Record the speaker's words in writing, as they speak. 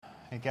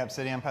Hey, Cap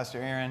City, I'm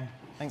Pastor Aaron.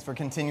 Thanks for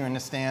continuing to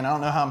stand. I don't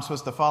know how I'm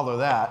supposed to follow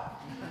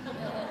that,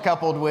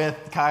 coupled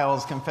with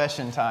Kyle's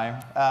confession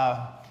time.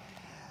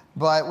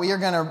 But we are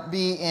going to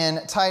be in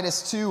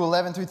Titus 2,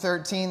 11 through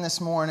 13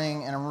 this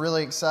morning, and I'm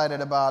really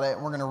excited about it.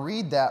 We're going to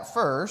read that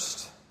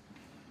first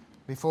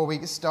before we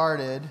get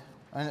started.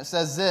 And it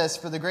says this: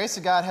 "For the grace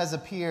of God has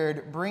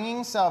appeared,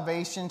 bringing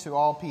salvation to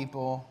all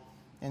people,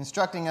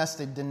 instructing us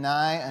to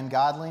deny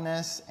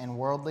ungodliness and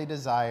worldly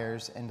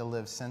desires and to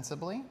live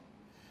sensibly,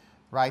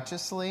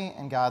 righteously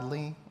and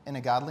godly in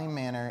a godly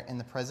manner in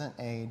the present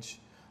age,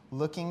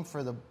 looking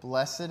for the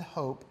blessed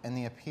hope and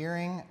the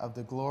appearing of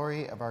the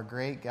glory of our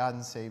great God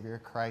and Savior,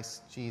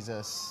 Christ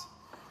Jesus."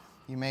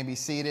 You may be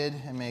seated,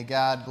 and may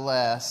God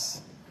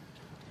bless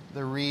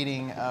the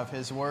reading of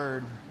His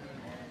Word.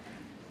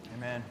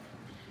 Amen.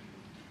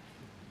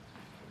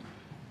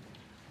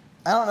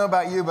 I don't know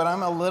about you, but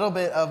I'm a little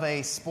bit of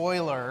a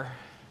spoiler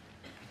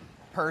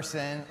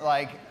person.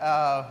 Like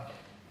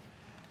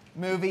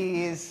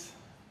movies,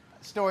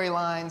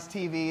 storylines,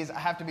 TV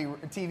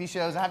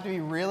shows, I have to be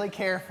really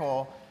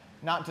careful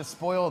not to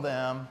spoil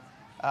them.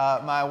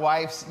 My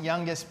wife's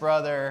youngest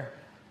brother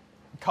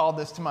has called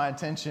this to my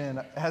attention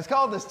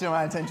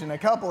a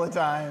couple of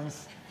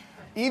times.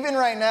 Even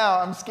right now,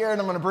 I'm scared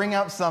I'm going to bring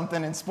up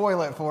something and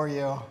spoil it for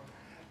you.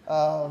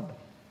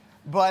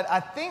 But I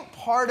think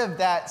part of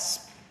that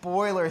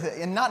spoiler,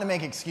 and not to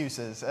make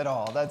excuses at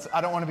all.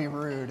 I don't want to be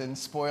rude and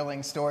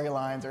spoiling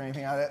storylines or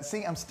anything like that.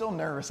 See, I'm still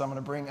nervous. I'm going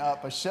to bring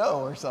up a show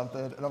or something,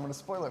 and I'm going to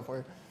spoil it for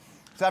you.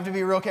 So I have to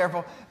be real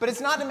careful. But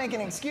it's not to make an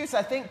excuse.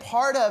 I think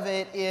part of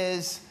it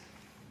is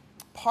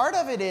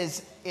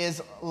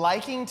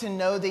liking to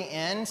know the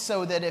end,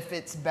 so that if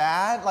it's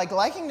bad, like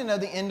liking to know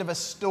the end of a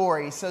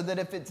story, so that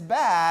if it's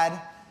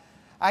bad,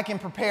 I can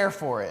prepare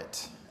for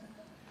it.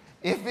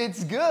 If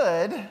it's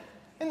good,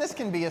 and this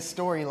can be a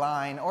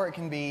storyline, or it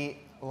can be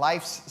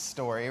life's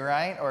story,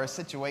 right? Or a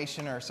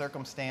situation or a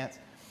circumstance.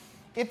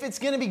 If it's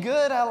going to be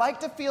good, I like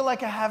to feel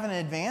like I have an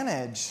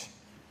advantage.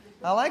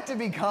 I like to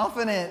be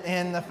confident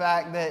in the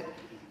fact that,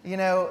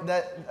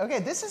 okay,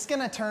 this is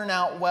going to turn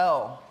out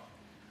well.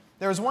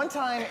 There was one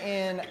time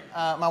in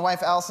my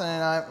wife Allison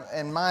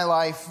and my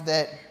life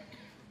that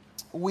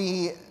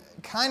we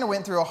kind of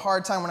went through a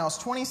hard time when I was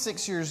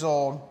 26 years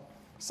old.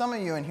 Some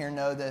of you in here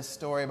know this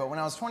story, but when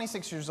I was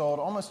 26 years old,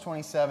 almost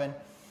 27,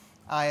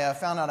 I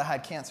found out I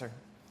had cancer.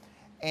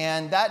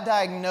 And that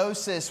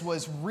diagnosis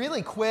was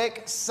really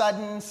quick,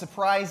 sudden,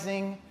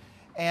 surprising,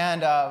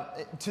 and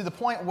to the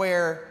point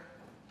where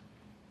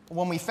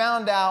when we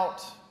found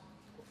out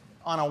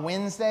on a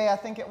Wednesday, I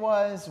think it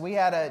was, we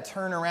had to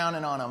turn around,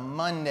 and on a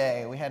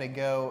Monday, I had to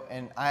go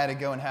and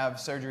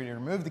have surgery to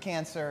remove the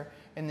cancer,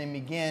 and then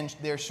begin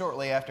there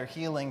shortly after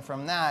healing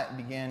from that,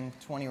 begin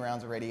 20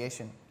 rounds of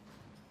radiation.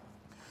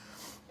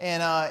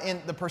 And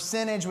in the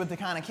percentage with the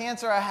kind of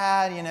cancer I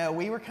had,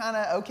 we were kind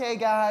of, okay,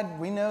 God,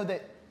 we know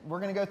that we're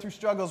going to go through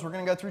struggles, we're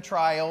going to go through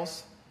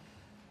trials.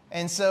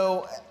 And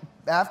so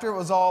after it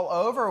was all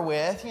over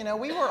with,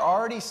 we were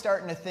already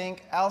starting to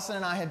think, Allison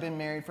and I had been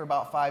married for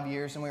about 5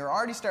 years, and we were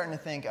already starting to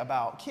think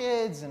about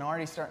kids and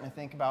already starting to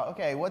think about,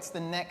 okay, what's the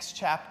next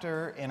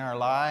chapter in our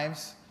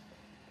lives?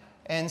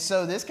 And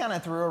so this kind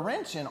of threw a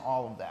wrench in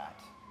all of that.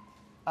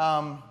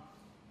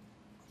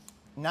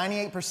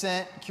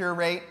 98% cure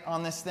rate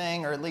on this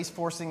thing, or at least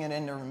forcing it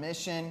into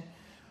remission.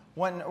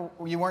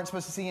 You weren't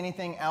supposed to see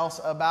anything else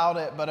about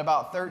it, but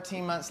about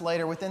 13 months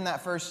later, within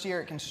that first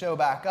year, it can show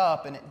back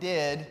up, and it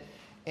did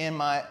in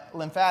my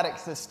lymphatic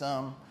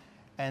system.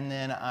 And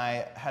then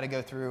I had to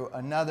go through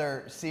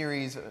another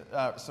series,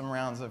 some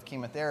rounds of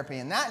chemotherapy.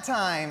 And that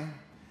time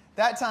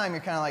you're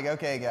kind of like,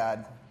 okay,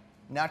 God,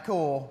 not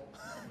cool.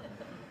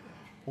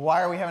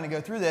 Why are we having to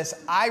go through this?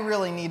 I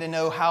really need to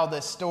know how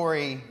this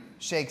story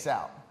shakes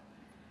out.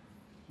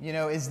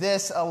 Is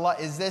this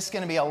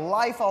going to be a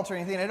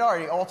life-altering thing? It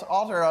already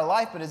altered our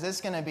life, but is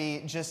this going to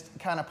be just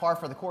kind of par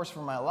for the course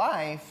for my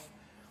life?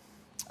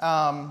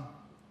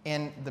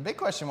 And the big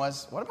question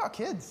was, what about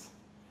kids?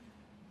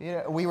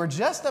 We were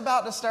just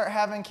about to start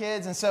having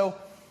kids, and so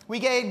we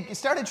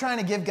started trying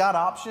to give God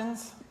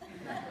options.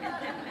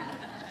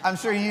 I'm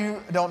sure you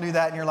don't do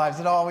that in your lives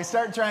at all. We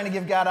started trying to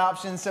give God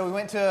options, so we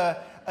went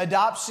to an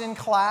adoption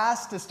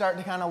class to start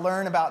to kind of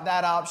learn about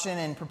that option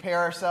and prepare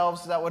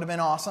ourselves. So that would have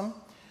been awesome.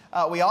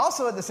 We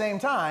also, at the same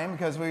time,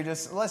 because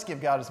let's give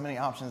God as many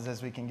options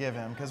as we can give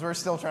Him, because we're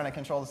still trying to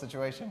control the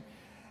situation.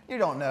 You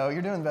don't know.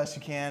 You're doing the best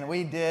you can.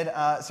 We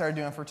started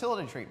doing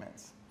fertility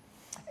treatments.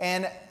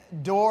 And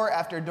door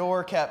after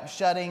door kept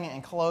shutting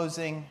and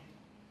closing.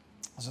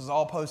 This was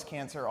all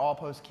post-cancer, all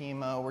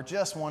post-chemo. We're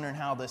just wondering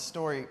how this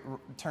story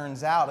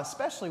turns out,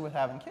 especially with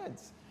having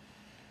kids.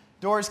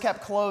 Doors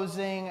kept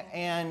closing,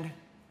 and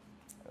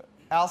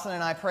Allison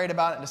and I prayed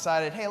about it and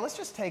decided, hey, let's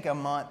just take a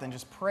month and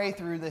just pray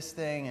through this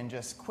thing and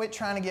just quit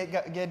trying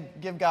to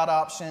give God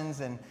options,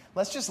 and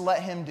let's just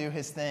let Him do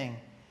His thing.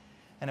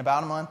 And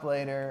about a month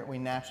later, we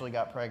naturally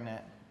got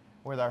pregnant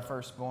with our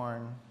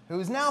firstborn,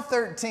 who is now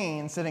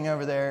 13, sitting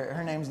over there.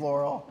 Her name's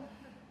Laurel.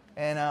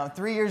 And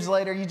 3 years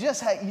later, you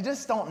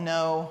just don't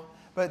know.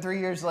 But 3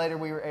 years later,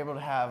 we were able to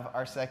have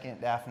our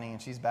second Daphne,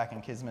 and she's back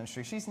in kids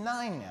ministry. She's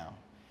 9 now.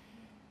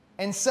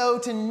 And so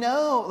to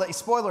know, like,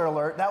 spoiler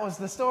alert, that was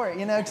the story.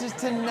 You know, just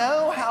to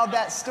know how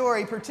that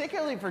story,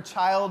 particularly for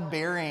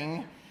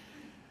childbearing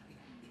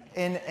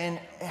and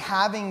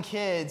having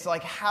kids,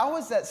 like, how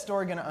is that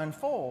story going to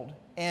unfold?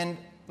 And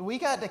we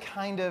got to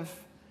kind of,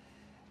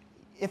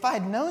 if I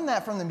had known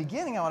that from the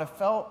beginning, I would have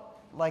felt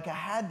like I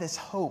had this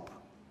hope.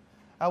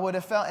 I would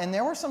have felt, and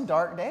there were some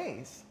dark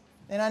days.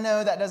 And I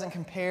know that doesn't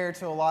compare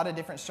to a lot of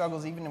different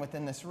struggles even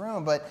within this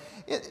room, but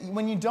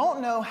when you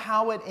don't know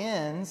how it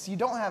ends, you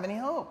don't have any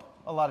hope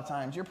a lot of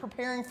times. You're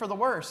preparing for the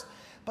worst.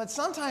 But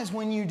sometimes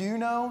when you do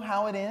know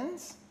how it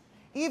ends,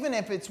 even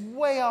if it's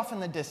way off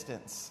in the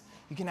distance,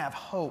 you can have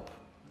hope.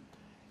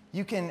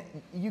 You can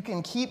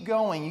keep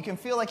going. You can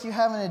feel like you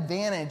have an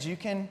advantage. You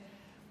can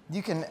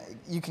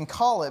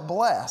call it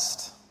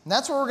blessed. And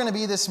that's where we're going to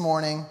be this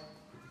morning.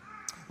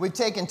 We've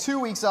taken 2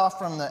 weeks off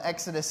from the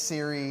Exodus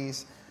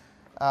series.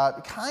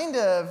 Kind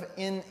of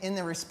in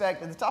the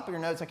respect, at the top of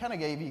your notes, I kind of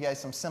gave you guys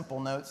some simple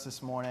notes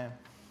this morning.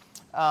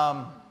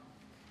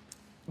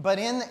 But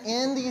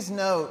in these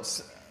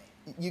notes,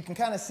 you can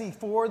kind of see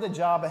for the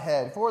job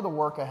ahead, for the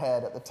work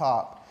ahead at the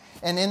top.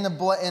 And in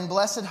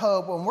Blessed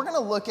Hope, when we're going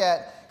to look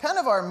at kind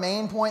of our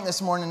main point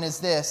this morning is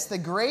this: the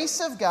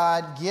grace of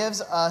God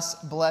gives us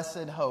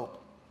blessed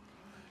hope.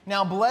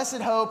 Now,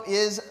 blessed hope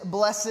is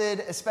blessed,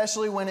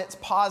 especially when it's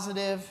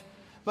positive.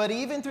 But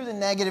even through the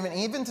negative and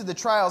even through the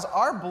trials,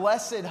 our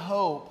blessed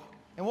hope,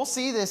 and we'll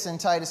see this in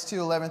Titus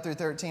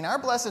 2:11-13, our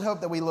blessed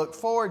hope that we look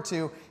forward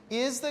to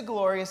is the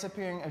glorious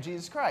appearing of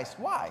Jesus Christ.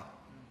 Why?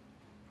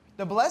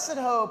 The blessed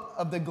hope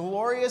of the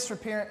glorious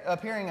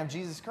appearing of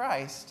Jesus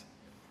Christ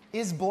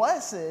is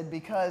blessed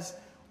because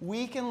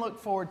we can look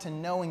forward to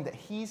knowing that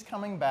He's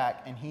coming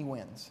back and He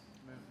wins.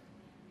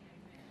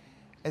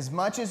 As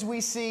much as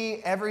we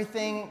see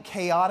everything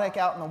chaotic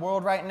out in the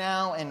world right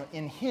now and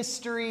in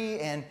history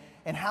and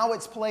how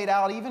it's played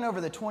out even over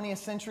the 20th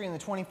century and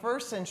the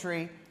 21st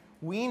century,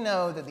 we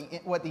know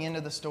that what the end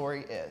of the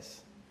story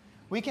is.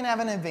 We can have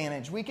an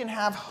advantage. We can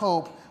have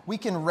hope. We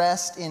can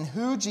rest in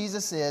who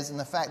Jesus is and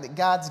the fact that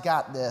God's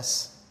got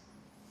this.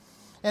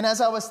 And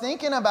as I was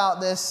thinking about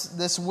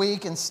this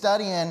week and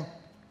studying,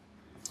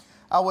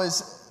 I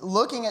was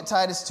looking at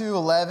Titus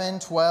 2:11,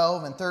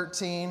 12, and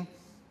 13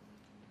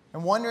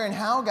 and wondering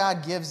how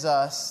God gives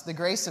us, the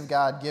grace of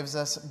God gives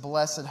us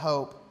blessed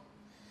hope.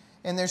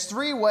 And there's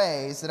 3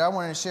 ways that I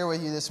wanted to share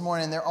with you this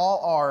morning. They're all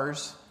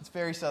R's. It's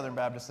very Southern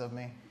Baptist of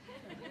me.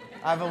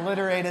 I've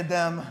alliterated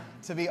them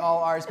to be all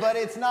R's. But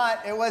it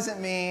wasn't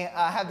me.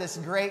 I have this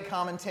great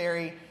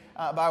commentary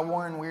by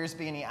Warren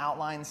Wiersbe, and he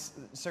outlines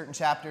certain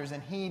chapters,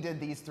 and he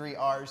did these 3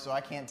 R's, so I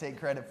can't take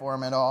credit for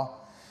them at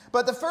all.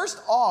 But the first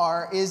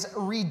R is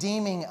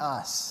redeeming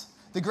us.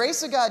 The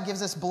grace of God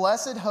gives us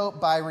blessed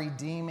hope by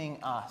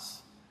redeeming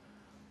us.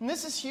 And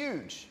this is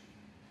huge.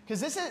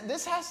 Because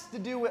this has to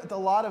do with a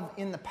lot of,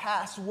 in the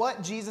past,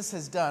 what Jesus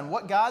has done.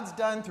 What God's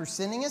done through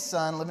sending His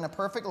Son, living a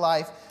perfect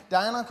life,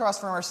 dying on the cross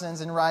for our sins,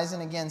 and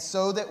rising again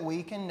so that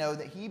we can know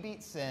that He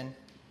beat sin.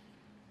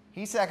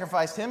 He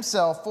sacrificed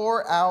Himself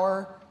for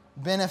our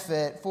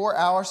benefit, for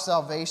our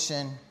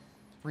salvation,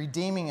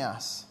 redeeming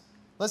us.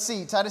 Let's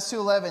see, Titus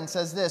 2:11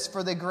 says this: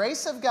 for the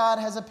grace of God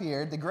has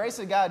appeared, the grace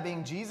of God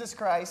being Jesus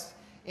Christ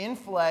in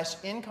flesh,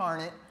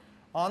 incarnate,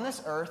 on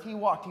this earth. He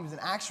walked. He was an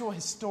actual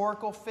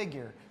historical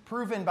figure,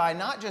 proven by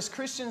not just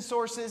Christian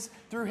sources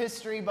through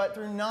history, but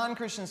through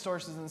non-Christian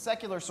sources and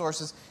secular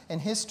sources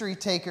and history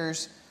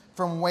takers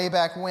from way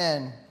back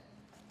when.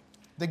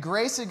 The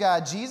grace of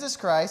God, Jesus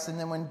Christ, and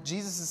then when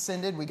Jesus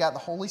ascended, we got the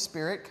Holy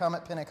Spirit come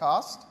at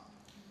Pentecost,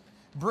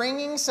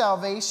 bringing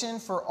salvation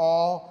for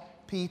all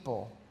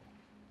people.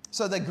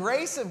 So the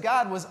grace of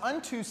God was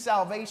unto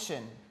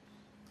salvation.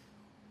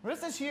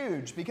 This is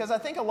huge, because I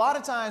think a lot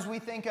of times we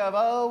think of,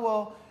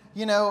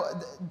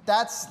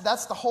 that's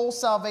the whole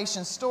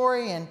salvation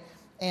story,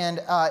 and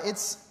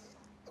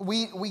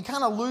we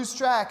kind of lose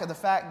track of the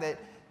fact that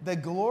the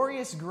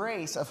glorious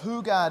grace of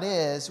who God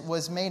is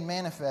was made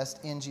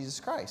manifest in Jesus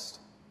Christ.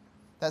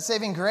 That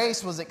saving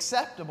grace was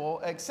accessible,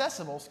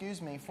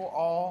 for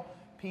all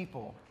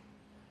people.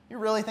 You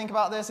really think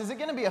about this? Is it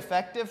going to be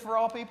effective for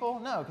all people?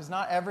 No, because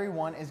not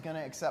everyone is going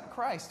to accept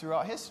Christ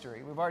throughout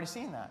history. We've already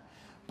seen that.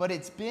 But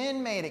it's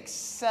been made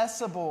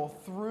accessible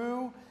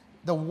through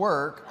the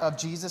work of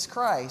Jesus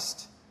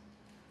Christ.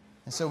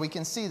 And so we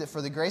can see that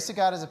for the grace of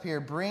God has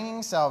appeared,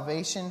 bringing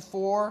salvation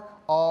for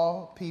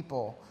all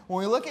people. When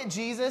we look at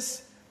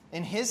Jesus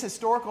in His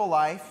historical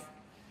life,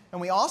 and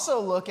we also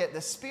look at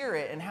the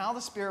Spirit and how the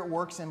Spirit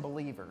works in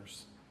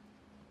believers,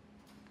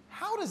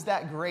 how does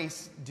that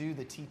grace do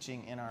the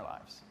teaching in our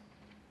lives?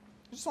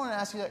 I just wanted to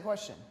ask you that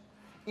question.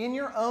 In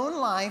your own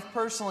life,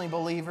 personally,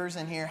 believers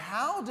in here,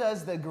 how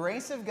does the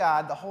grace of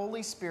God, the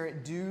Holy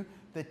Spirit, do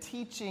the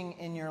teaching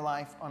in your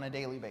life on a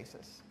daily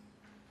basis?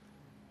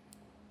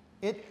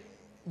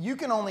 You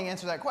can only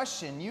answer that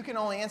question. You can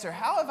only answer,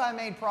 how have I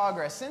made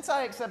progress? Since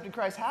I accepted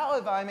Christ, how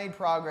have I made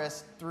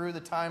progress through the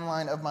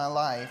timeline of my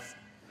life?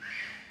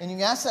 And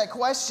you ask that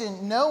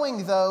question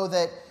knowing, though,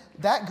 that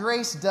that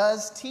grace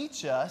does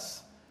teach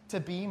us to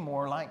be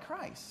more like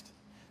Christ.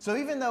 So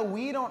even though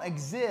we don't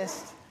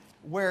exist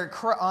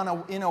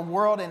in a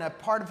world, in a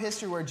part of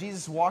history where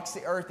Jesus walks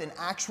the earth in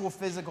actual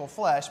physical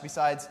flesh,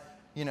 besides,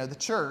 the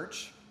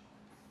church,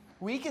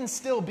 we can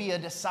still be a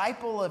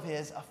disciple of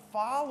His, a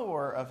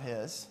follower of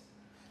His,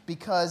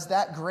 because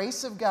that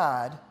grace of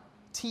God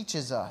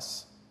teaches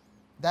us.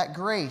 That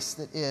grace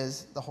that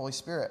is the Holy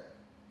Spirit.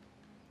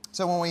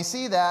 So when we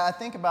see that, I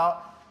think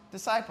about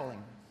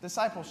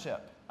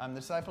discipleship. I'm the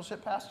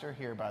discipleship pastor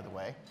here, by the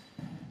way.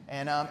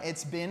 And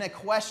it's been a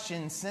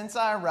question since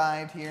I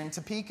arrived here in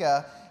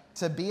Topeka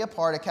to be a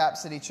part of Cap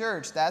City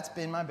Church. That's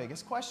been my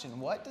biggest question.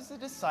 What does a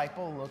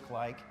disciple look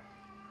like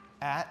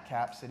at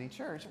Cap City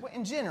Church?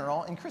 In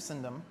general, in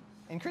Christendom,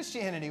 in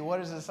Christianity, what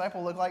does a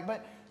disciple look like?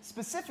 But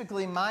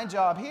specifically, my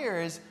job here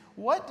is,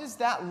 what does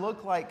that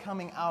look like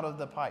coming out of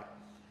the pipe?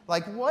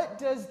 Like, what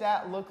does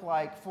that look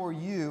like for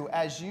you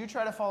as you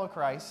try to follow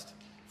Christ?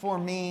 For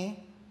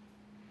me,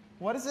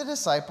 what does a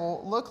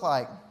disciple look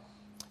like?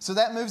 So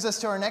that moves us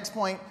to our next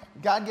point.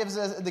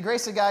 The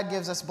grace of God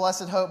gives us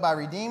blessed hope by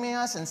redeeming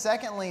us, and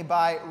secondly,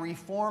 by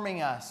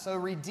reforming us. So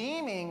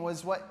redeeming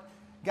was what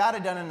God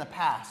had done in the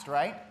past,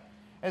 right?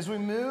 As we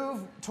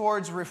move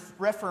towards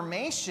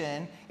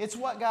reformation, it's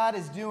what God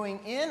is doing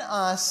in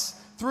us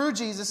through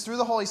Jesus, through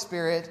the Holy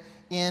Spirit,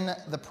 in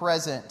the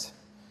present.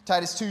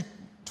 Titus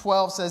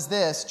 2:12 says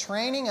this,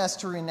 training us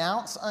to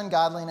renounce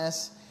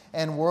ungodliness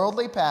and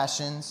worldly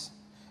passions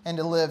and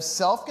to live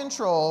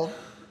self-controlled,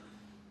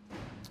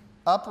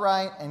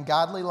 upright, and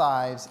godly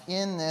lives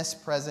in this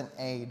present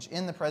age.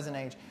 In the present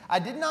age. I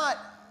did not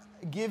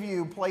give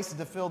you places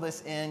to fill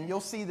this in.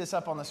 You'll see this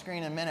up on the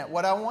screen in a minute.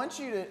 What I want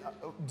you to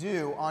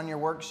do on your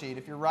worksheet,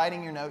 if you're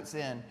writing your notes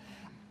in,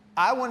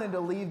 I wanted to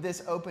leave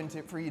this open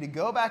for you to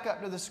go back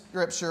up to the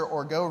scripture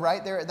or go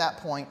right there at that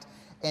point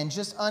and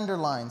just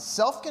underline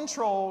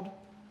self-controlled,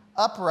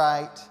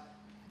 upright,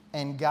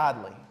 and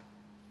godly.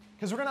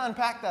 Because we're going to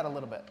unpack that a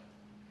little bit.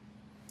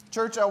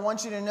 Church, I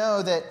want you to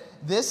know that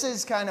this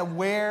is kind of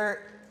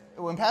where,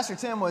 when Pastor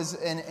Tim was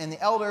and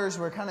the elders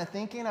were kind of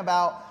thinking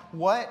about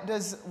what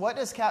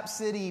does Cap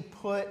City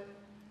put,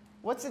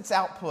 what's its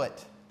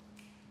output?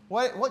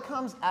 What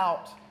comes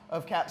out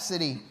of Cap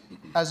City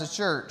as a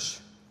church?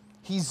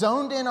 He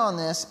zoned in on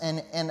this,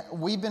 and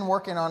we've been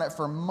working on it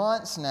for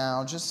months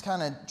now, just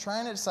kind of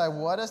trying to decide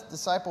what a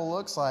disciple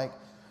looks like.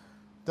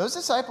 Those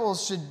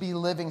disciples should be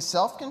living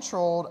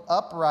self-controlled,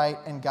 upright,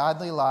 and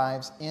godly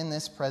lives in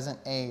this present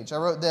age. I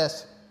wrote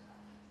this.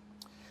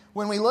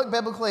 When we look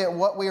biblically at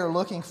what we are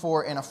looking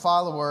for in a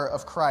follower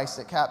of Christ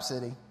at Cap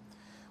City,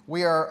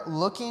 we are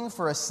looking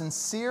for a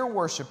sincere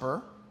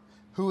worshiper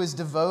who is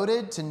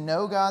devoted to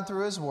know God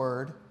through His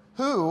Word,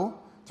 who,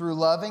 through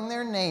loving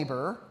their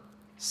neighbor,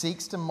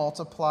 seeks to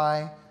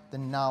multiply the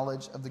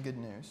knowledge of the good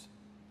news.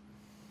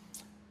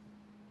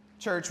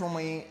 Church, when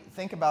we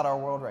think about our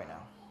world right now,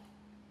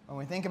 when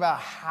we think about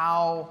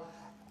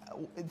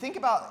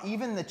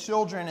even the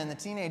children and the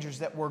teenagers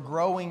that were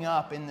growing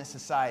up in this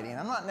society, and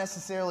I'm not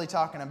necessarily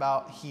talking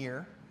about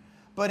here,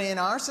 but in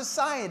our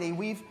society,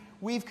 we've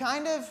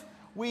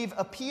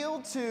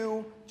appealed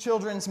to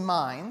children's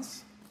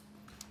minds.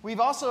 We've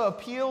also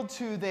appealed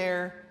to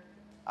their,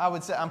 I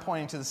would say, I'm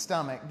pointing to the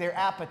stomach, their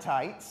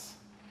appetites,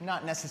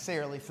 not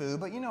necessarily food,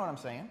 but you know what I'm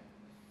saying.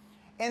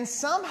 And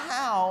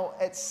somehow,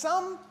 at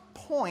some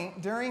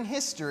point during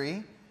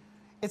history,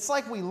 it's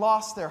like we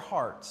lost their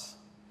hearts.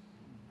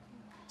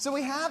 So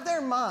we have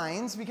their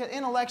minds, because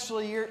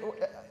intellectually,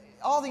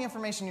 all the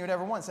information you would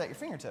ever want is at your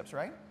fingertips,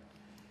 right?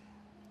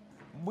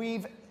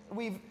 We've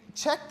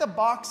checked the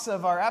box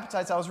of our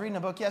appetites. I was reading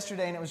a book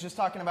yesterday, and it was just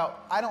talking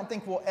about, I don't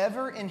think we'll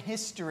ever in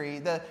history,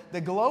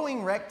 the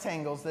glowing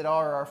rectangles that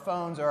are our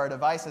phones or our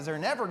devices are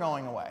never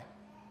going away.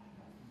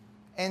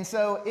 And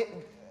so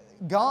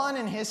gone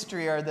in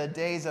history are the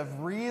days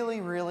of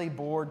really, really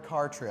bored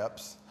car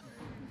trips.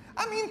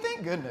 I mean,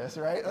 thank goodness,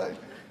 right?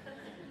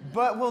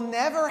 But we'll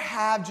never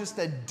have just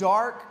a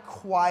dark,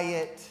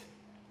 quiet,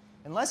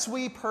 unless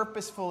we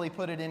purposefully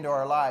put it into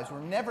our lives.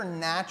 We're never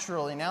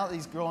naturally, now that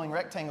these glowing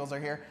rectangles are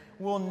here,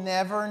 we'll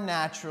never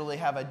naturally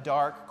have a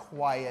dark,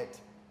 quiet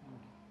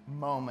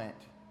moment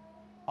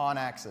on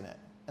accident,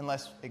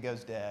 unless it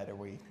goes dead or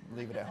we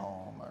leave it at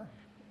home or,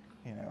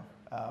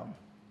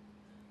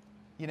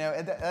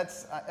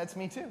 that's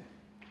me too.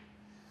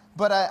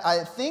 But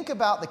I think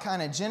about the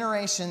kind of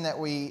generation that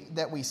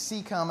we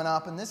see coming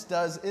up, and it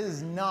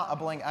is not a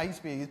blank. I used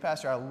to be a youth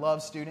pastor. I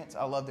love students.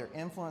 I love their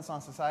influence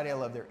on society. I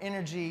love their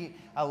energy.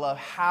 I love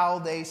how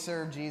they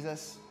serve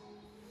Jesus.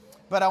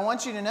 But I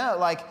want you to know,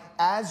 like,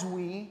 as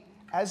we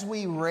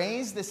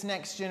raise this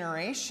next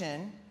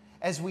generation,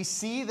 as we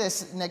see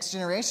this next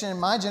generation, and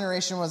my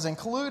generation was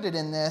included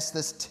in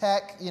this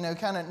tech,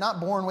 kind of not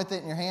born with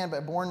it in your hand,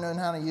 but born knowing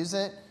how to use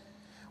it,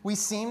 we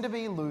seem to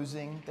be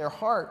losing their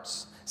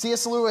hearts.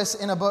 C.S. Lewis,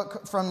 in a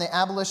book from the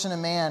Abolition of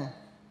Man,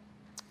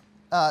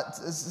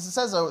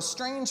 says a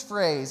strange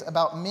phrase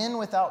about men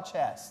without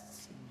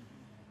chests.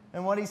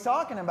 And what he's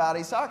talking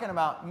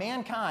about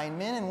mankind,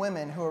 men and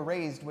women who are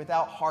raised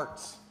without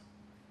hearts.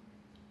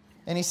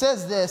 And he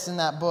says this in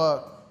that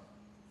book: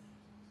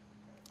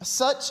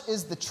 "Such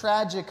is the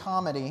tragic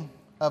comedy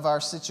of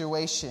our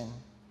situation.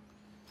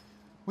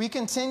 We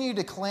continue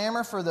to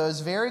clamor for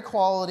those very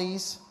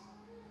qualities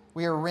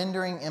we are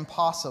rendering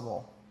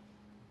impossible.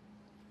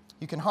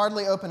 You can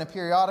hardly open a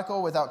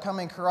periodical without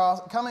coming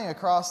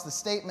across the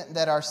statement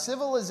that our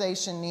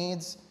civilization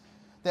needs,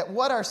 that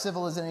what our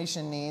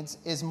civilization needs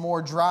is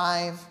more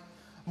drive,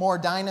 more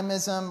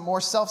dynamism, more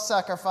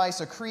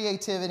self-sacrifice or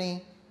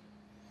creativity.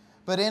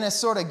 But in a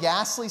sort of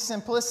ghastly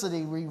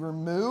simplicity, we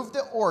remove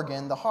the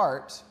organ, the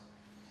heart,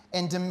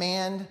 and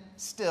demand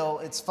still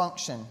its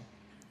function.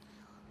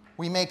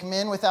 We make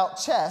men without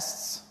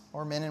chests,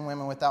 or men and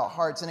women without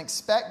hearts, and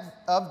expect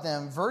of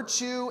them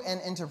virtue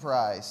and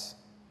enterprise.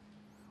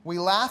 We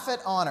laugh at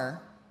honor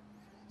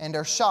and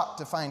are shocked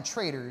to find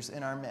traitors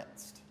in our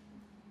midst.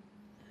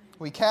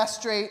 We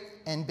castrate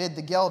and bid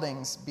the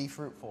geldings be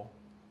fruitful."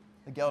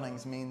 The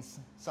geldings means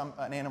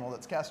an animal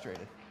that's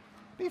castrated.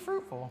 Be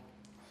fruitful.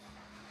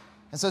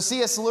 And so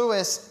C.S.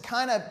 Lewis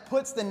kind of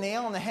puts the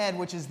nail on the head,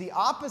 which is the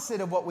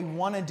opposite of what we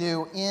want to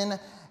do in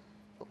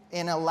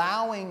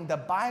allowing the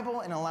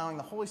Bible and allowing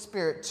the Holy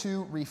Spirit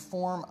to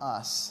reform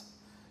us,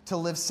 to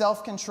live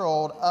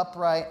self-controlled,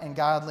 upright, and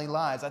godly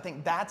lives. I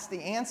think that's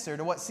the answer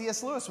to what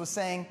C.S. Lewis was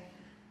saying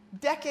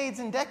decades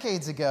and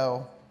decades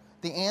ago.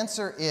 The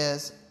answer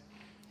is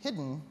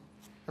hidden,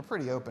 or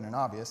pretty open and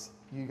obvious.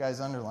 You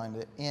guys underlined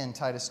it in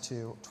Titus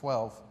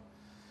 2:12.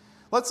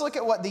 Let's look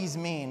at what these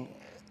mean.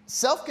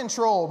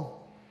 Self-controlled.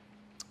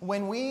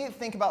 When we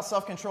think about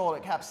self-control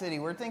at Cap City,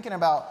 we're thinking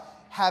about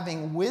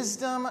having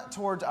wisdom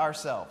towards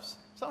ourselves.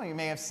 Some of you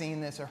may have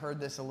seen this or heard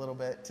this a little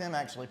bit. Tim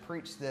actually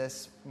preached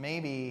this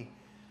maybe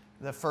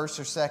the first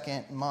or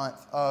second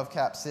month of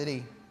Cap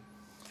City.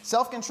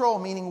 Self-control,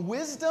 meaning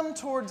wisdom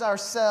towards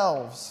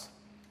ourselves.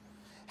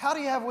 How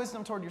do you have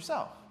wisdom toward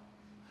yourself?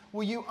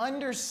 Well, you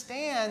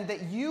understand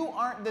that you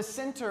aren't the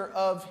center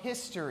of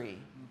history.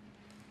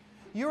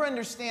 You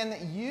understand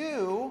that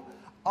you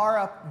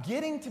are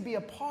getting to be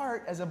a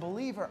part as a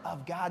believer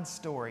of God's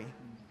story.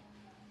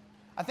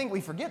 I think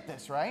we forget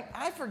this, right?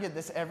 I forget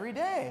this every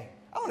day.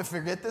 I'm going to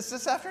forget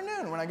this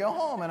afternoon when I go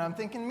home and I'm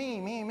thinking,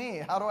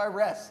 me. How do I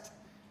rest?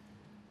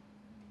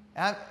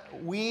 And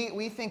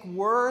we think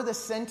we're the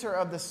center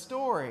of the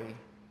story.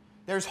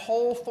 There's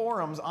whole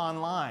forums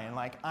online,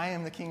 like I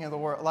am the king of the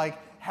world, like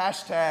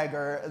hashtag,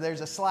 or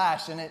there's a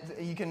slash, and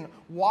you can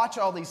watch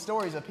all these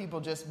stories of people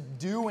just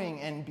doing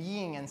and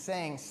being and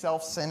saying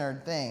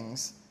self-centered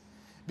things.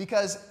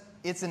 Because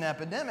it's an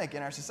epidemic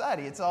in our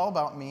society. It's all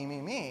about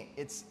me.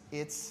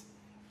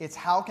 It's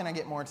how can I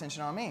get more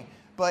attention on me?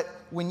 But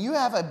when you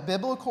have a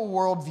biblical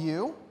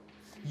worldview,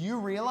 you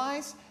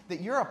realize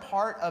that you're a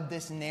part of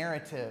this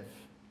narrative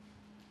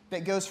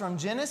that goes from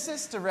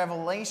Genesis to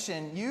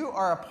Revelation. You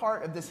are a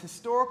part of this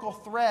historical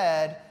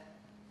thread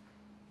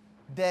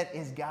that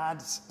is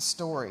God's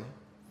story.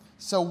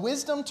 So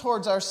wisdom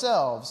towards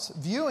ourselves,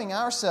 viewing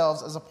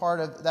ourselves as a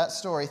part of that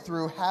story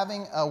through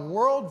having a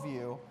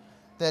worldview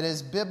that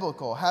is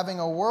biblical, having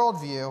a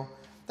worldview,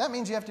 that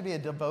means you have to be a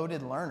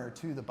devoted learner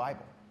to the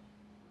Bible.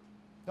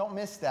 Don't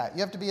miss that.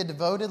 You have to be a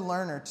devoted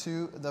learner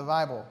to the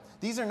Bible.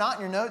 These are not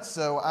in your notes,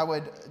 so I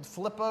would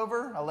flip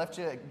over. I left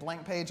you a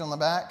blank page on the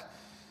back.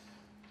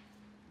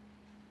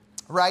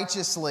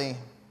 Righteously.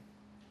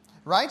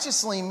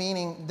 Righteously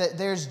meaning that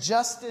there's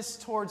justice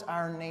towards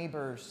our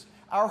neighbors.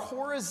 Our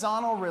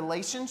horizontal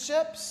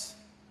relationships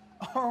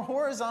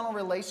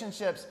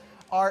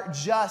are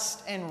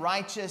just and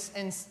righteous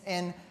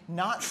and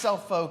not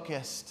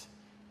self-focused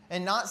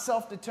and not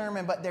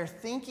self-determined, but they're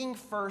thinking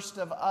first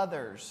of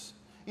others.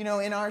 You know,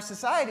 in our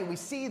society, we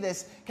see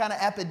this kind of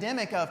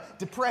epidemic of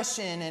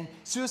depression and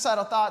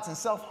suicidal thoughts and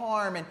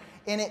self-harm, and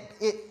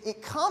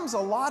it comes a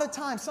lot of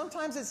times.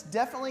 Sometimes it's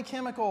definitely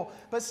chemical,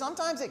 but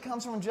sometimes it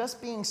comes from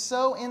just being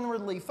so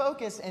inwardly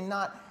focused and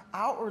not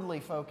outwardly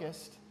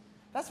focused.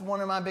 That's one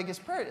of my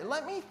biggest prayers.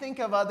 Let me think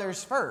of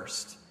others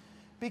first,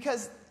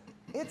 because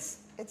it's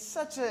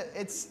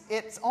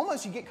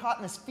almost you get caught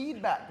in this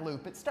feedback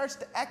loop. It starts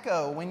to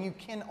echo when you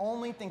can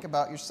only think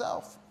about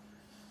yourself.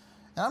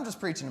 And I'm just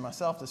preaching to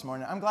myself this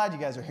morning. I'm glad you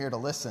guys are here to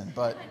listen,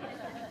 but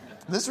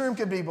this room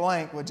could be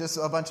blank with just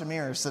a bunch of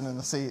mirrors sitting in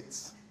the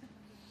seats.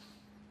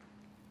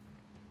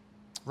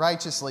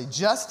 Righteously,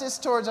 justice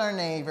towards our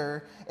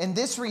neighbor, and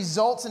this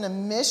results in a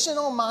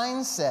missional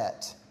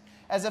mindset.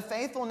 As a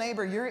faithful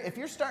neighbor, if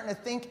you're starting to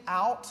think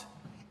out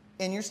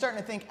and you're starting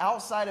to think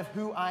outside of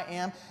who I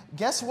am,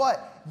 guess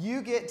what?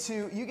 You get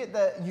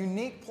the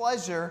unique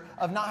pleasure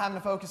of not having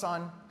to focus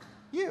on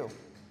you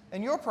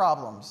and your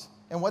problems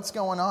and what's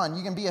going on.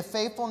 You can be a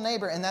faithful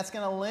neighbor, and that's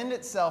going to lend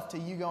itself to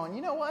you going,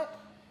 you know what?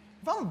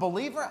 If I'm a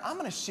believer, I'm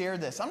going to share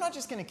this. I'm not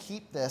just going to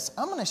keep this.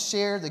 I'm going to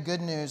share the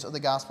good news of the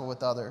gospel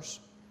with others.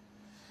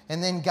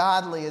 And then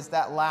godly is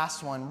that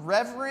last one.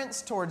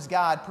 Reverence towards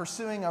God,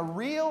 pursuing a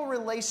real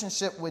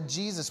relationship with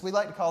Jesus. We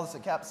like to call this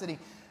at Cap City,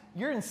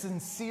 you're a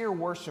sincere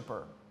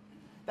worshiper.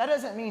 That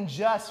doesn't mean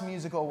just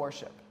musical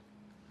worship.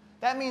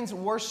 That means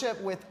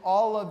worship with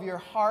all of your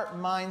heart,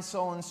 mind,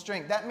 soul, and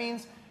strength. That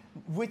means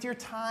with your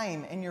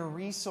time and your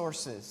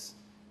resources.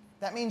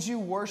 That means you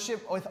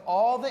worship with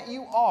all that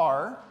you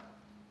are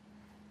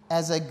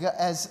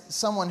as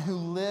someone who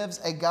lives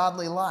a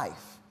godly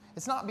life.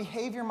 It's not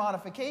behavior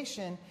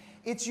modification.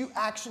 It's you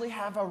actually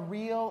have a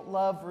real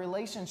love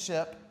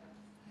relationship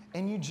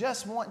and you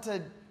just want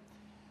to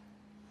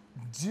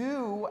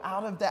do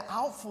out of the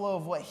outflow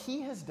of what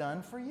He has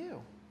done for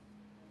you.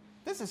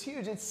 This is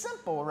huge. It's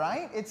simple,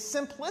 right? It's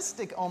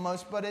simplistic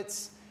almost,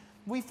 but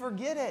we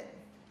forget it.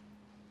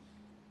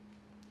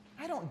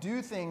 I don't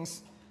do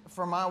things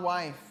for my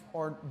wife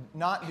or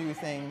not do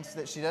things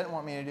that she doesn't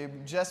want me to do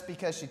just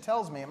because she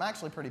tells me. I'm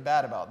actually pretty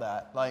bad about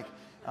that. Like,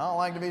 I don't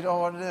like to be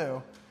told what to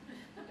do.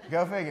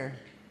 Go figure.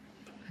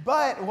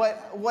 But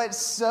what's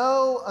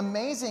so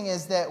amazing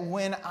is that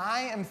when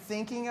I am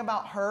thinking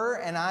about her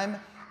and I'm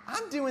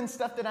doing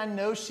stuff that I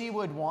know she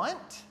would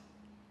want.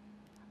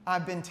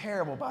 I've been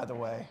terrible, by the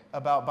way,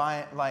 about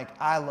buying,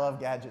 I love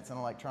gadgets and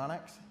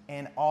electronics.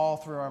 And all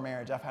through our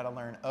marriage, I've had to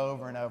learn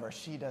over and over,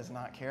 she does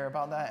not care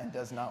about that and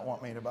does not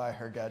want me to buy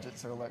her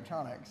gadgets or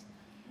electronics.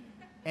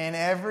 And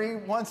every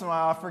once in a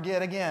while, I'll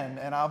forget again,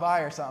 and I'll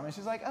buy her something. And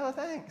she's like, oh,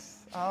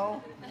 thanks.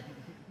 I'll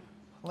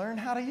learn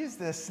how to use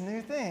this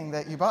new thing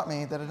that you bought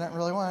me that I didn't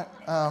really want.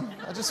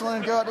 I just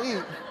wanted to go out to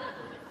eat.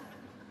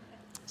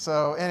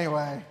 So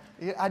anyway,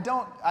 I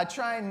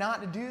try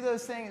not to do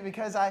those things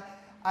because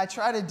I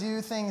try to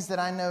do things that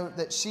I know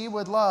that she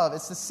would love.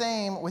 It's the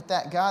same with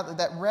that God,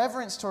 that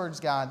reverence towards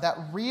God, that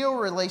real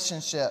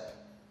relationship,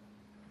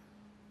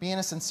 being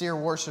a sincere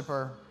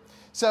worshiper.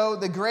 So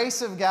the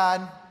grace of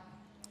God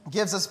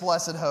gives us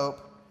blessed hope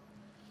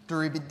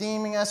through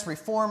redeeming us,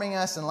 reforming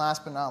us, and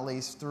last but not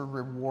least, through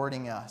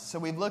rewarding us. So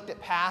we've looked at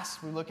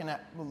past,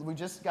 we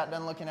just got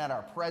done looking at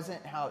our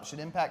present, how it should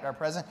impact our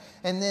present,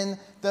 and then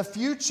the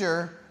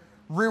future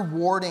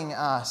rewarding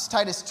us.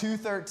 Titus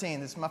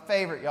 2:13, this is my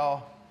favorite,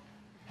 y'all.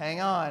 Hang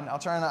on,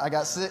 I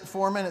got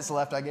 4 minutes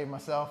left I gave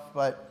myself,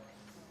 but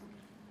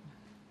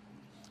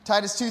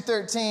Titus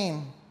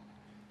 2:13,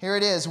 here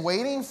it is.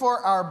 Waiting for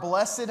our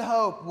blessed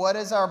hope. What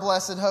is our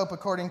blessed hope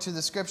according to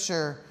the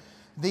Scripture?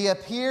 The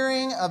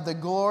appearing of the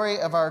glory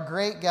of our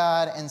great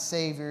God and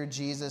Savior,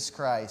 Jesus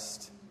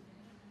Christ.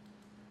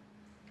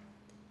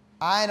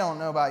 I don't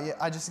know about you.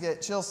 I just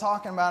get chills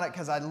talking about it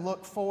because I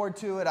look forward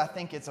to it. I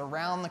think it's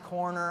around the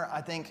corner.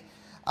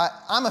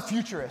 I'm a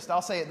futurist.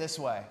 I'll say it this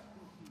way.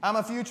 I'm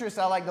a futurist.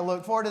 I like to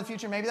look forward to the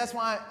future. Maybe that's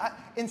why,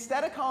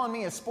 instead of calling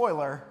me a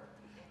spoiler,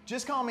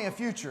 just call me a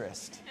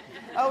futurist.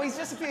 Oh, he's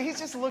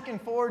just looking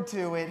forward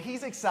to it.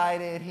 He's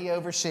excited. He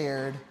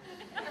overshared.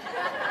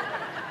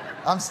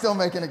 I'm still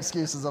making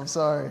excuses. I'm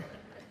sorry.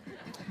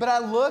 But I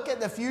look at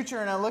the future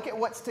and I look at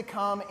what's to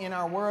come in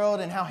our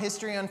world and how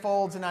history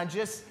unfolds, and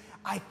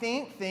I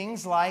think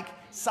things like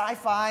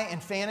sci-fi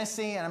and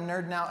fantasy, and I'm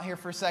nerding out here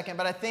for a second,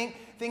 but I think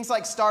things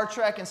like Star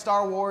Trek and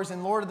Star Wars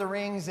and Lord of the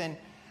Rings, and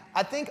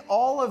I think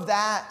all of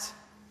that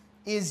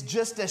is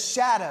just a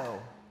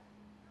shadow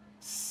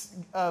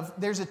of,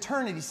 there's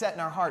eternity set in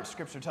our hearts,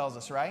 Scripture tells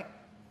us, right?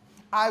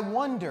 I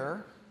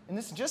wonder, and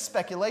this is just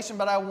speculation,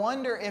 but I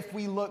wonder if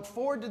we look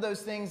forward to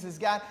those things as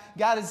God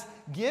has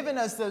given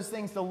us those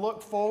things to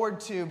look forward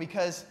to,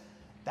 because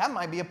that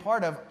might be a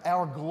part of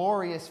our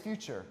glorious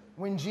future.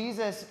 When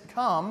Jesus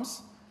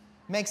comes,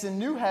 makes a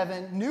new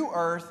heaven, new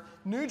earth,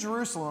 new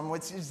Jerusalem,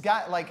 which has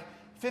got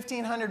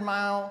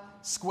 1,500-mile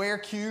square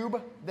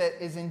cube that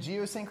is in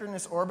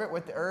geosynchronous orbit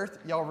with the earth.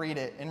 Y'all read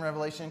it in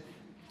Revelation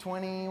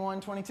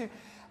 21, 22.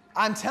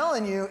 I'm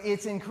telling you,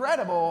 it's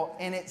incredible,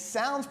 and it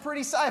sounds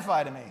pretty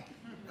sci-fi to me.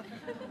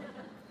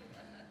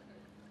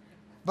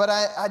 But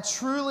I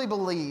truly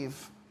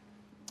believe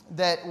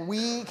that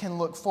we can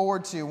look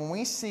forward to, when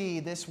we see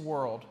this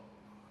world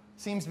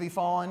seems to be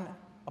falling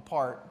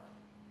apart.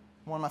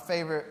 One of my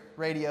favorite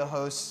radio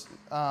hosts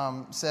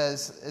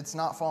says it's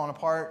not falling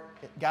apart.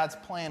 God's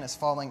plan is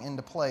falling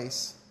into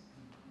place.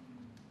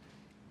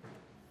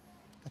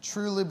 I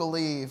truly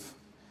believe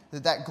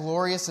that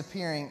glorious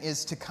appearing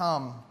is to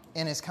come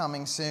and is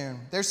coming soon.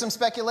 There's some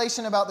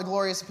speculation about the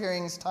glorious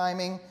appearing's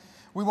timing.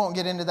 We won't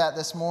get into that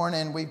this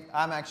morning.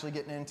 I'm actually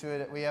getting into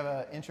it. We have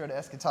an intro to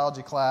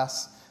eschatology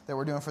class that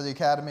we're doing for the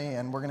academy,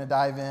 and we're going to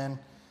dive in.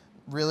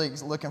 Really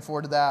looking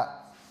forward to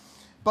that.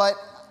 But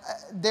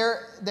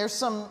there's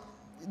some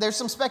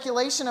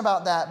speculation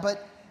about that.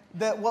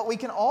 But what we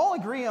can all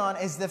agree on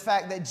is the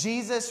fact that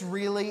Jesus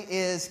really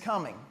is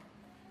coming.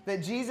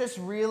 That Jesus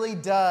really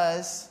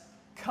does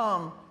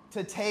come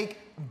to take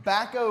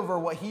back over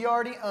what He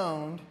already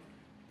owned,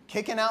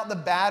 kicking out the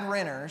bad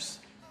renters,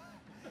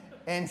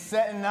 and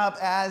setting up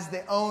as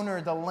the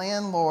owner, the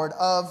landlord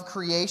of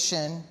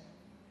creation.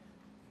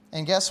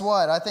 And guess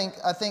what? I think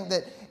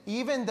that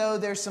even though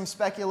there's some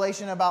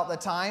speculation about the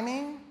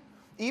timing,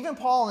 even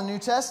Paul in the New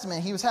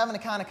Testament, he was having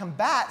to kind of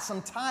combat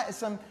some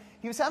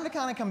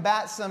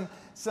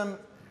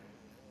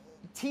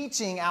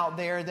teaching out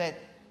there that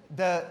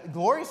the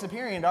glorious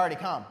appearing had already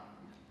come.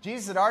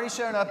 Jesus had already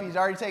shown up. He's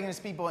already taken His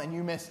people, and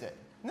you missed it.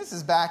 And this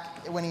is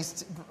back when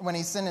he's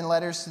sending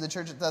letters to the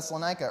church at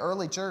Thessalonica,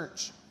 early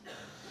church.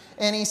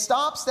 And he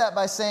stops that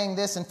by saying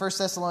this in 1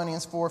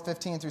 Thessalonians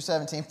 4:15 through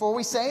 17. For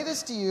we say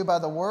this to you by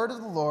the word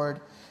of the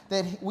Lord,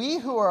 that we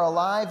who are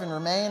alive and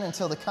remain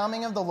until the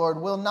coming of the Lord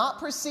will not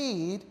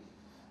precede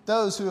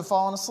those who have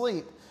fallen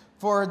asleep.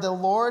 For the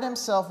Lord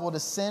himself will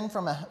descend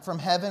from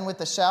heaven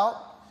with a shout,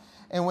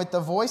 and with the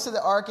voice of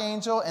the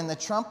archangel and the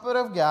trumpet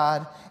of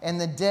God, and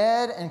the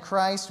dead in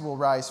Christ will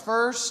rise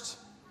first.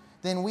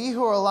 Then we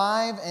who are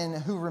alive and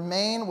who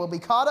remain will be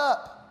caught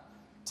up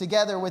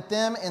together with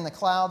them in the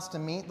clouds to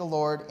meet the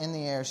Lord in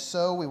the air.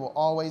 So we will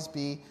always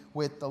be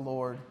with the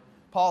Lord.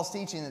 Paul's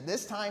teaching that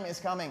this time is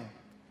coming.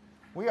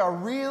 We are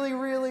really,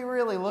 really,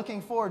 really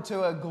looking forward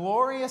to a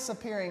glorious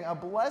appearing, a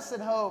blessed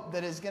hope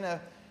that is going to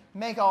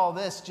make all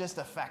this just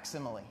a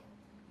facsimile.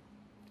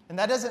 And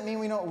that doesn't mean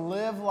we don't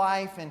live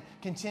life and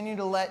continue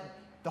to let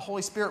the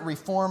Holy Spirit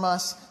reform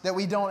us, that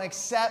we don't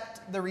accept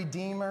the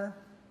Redeemer.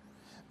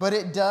 But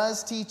it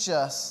does teach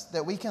us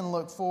that we can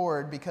look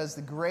forward because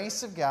the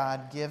grace of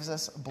God gives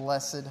us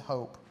blessed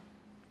hope.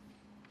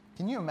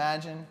 Can you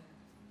imagine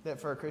that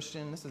for a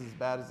Christian, this is as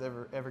bad as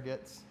ever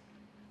gets?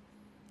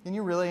 Can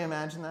you really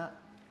imagine that?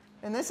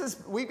 And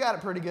we've got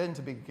it pretty good in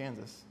Topeka,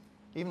 Kansas.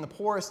 Even the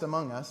poorest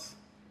among us.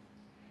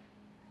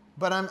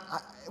 But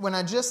when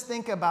I just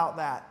think about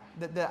that,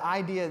 the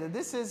idea that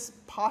this is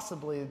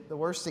possibly the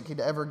worst it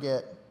could ever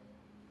get,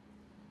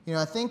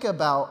 I think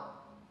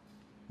about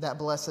that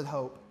blessed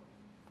hope.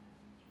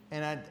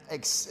 And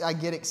I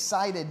get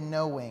excited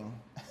knowing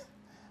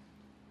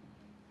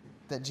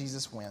that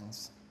Jesus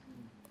wins.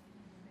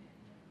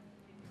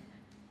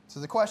 So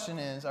the question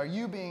is, have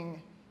you been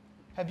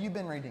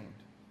redeemed?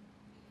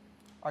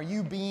 Are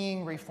you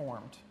being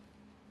reformed?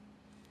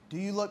 Do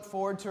you look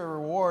forward to a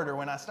reward? Or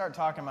when I start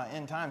talking about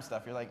end time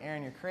stuff, you're like,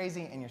 Aaron, you're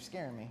crazy and you're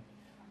scaring me.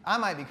 I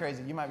might be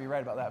crazy. You might be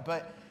right about that.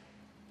 But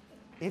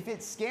if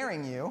it's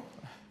scaring you,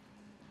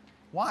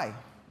 why?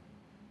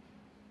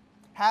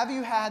 Have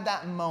you had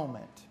that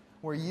moment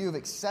where you've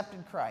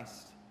accepted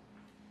Christ?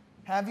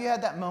 Have you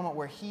had that moment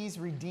where he's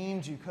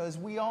redeemed you? Because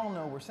we all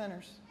know we're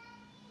sinners.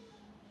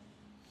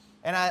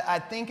 And I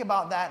think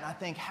about that and I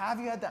think, have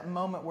you had that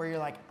moment where you're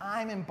like,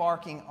 I'm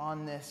embarking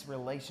on this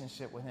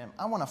relationship with him.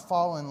 I want to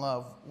fall in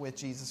love with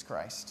Jesus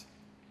Christ.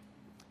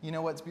 You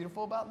know what's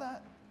beautiful about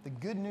that? The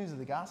good news of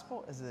the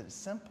gospel is that it's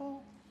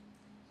simple.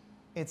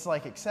 It's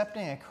like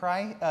accepting a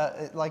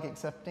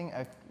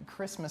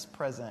Christmas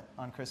present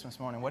on Christmas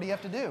morning. What do you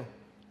have to do?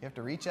 You have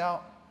to reach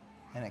out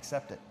and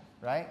accept it,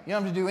 right? You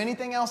don't have to do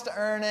anything else to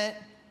earn it.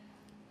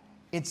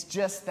 It's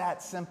just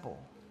that simple.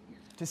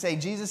 To say,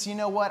 Jesus, you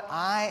know what?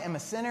 I am a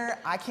sinner.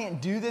 I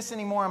can't do this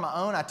anymore on my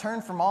own. I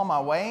turn from all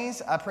my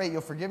ways. I pray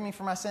you'll forgive me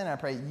for my sin. I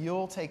pray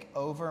you'll take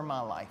over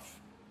my life.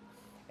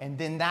 And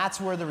then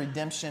that's where the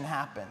redemption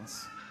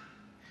happens.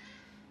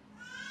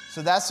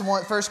 So that's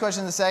the first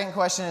question. The second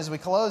question as we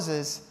close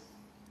is,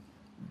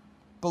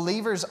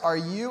 believers, are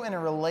you in a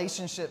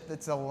relationship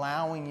that's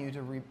allowing you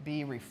to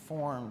be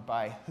reformed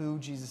by who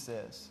Jesus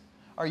is?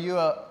 Are you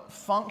a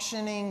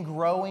functioning,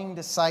 growing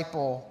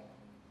disciple?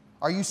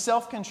 Are you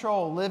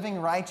self-controlled, living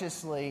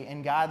righteously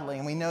and godly?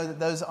 And we know that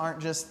those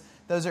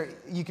are,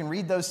 you can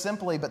read those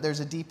simply, but there's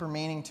a deeper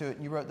meaning to it.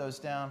 And you wrote those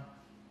down.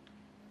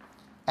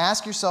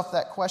 Ask yourself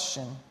that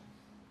question.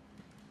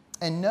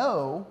 And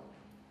know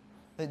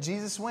that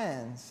Jesus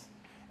wins,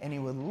 and he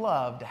would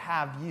love to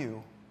have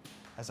you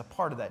as a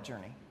part of that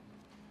journey.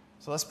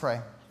 So let's pray.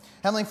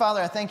 Heavenly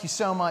Father, I thank you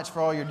so much for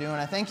all you're doing.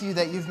 I thank you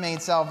that you've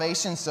made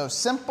salvation so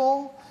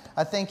simple.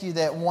 I thank you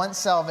that once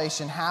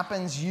salvation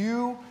happens,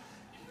 you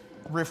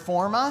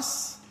reform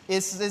us.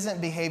 This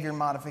isn't behavior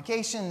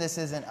modification. This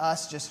isn't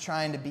us just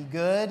trying to be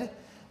good.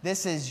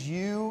 This is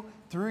you,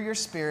 through your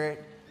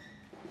Spirit,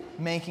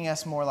 making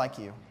us more like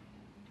you.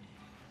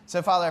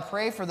 So, Father, I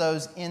pray for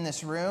those in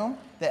this room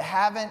that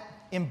haven't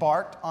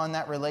embarked on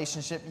that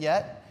relationship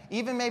yet,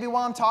 even maybe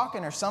while I'm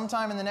talking or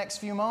sometime in the next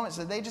few moments,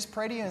 that they just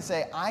pray to you and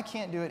say, I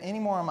can't do it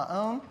anymore on my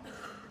own.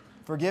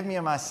 Forgive me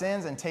of my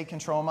sins and take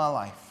control of my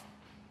life.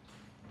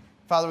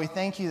 Father, we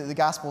thank you that the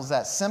gospel is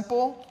that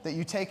simple, that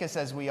you take us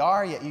as we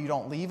are, yet you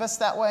don't leave us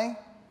that way.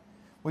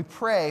 We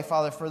pray,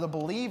 Father, for the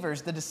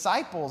believers, the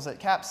disciples at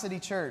Cap City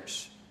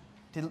Church,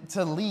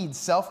 to lead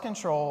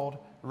self-controlled,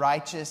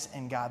 righteous,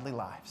 and godly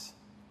lives.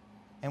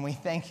 And we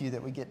thank you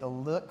that we get to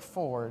look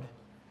forward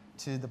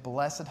to the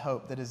blessed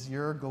hope that is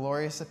your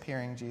glorious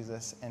appearing,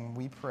 Jesus, and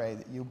we pray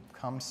that you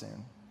come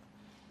soon.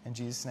 In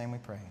Jesus' name we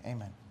pray.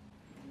 Amen.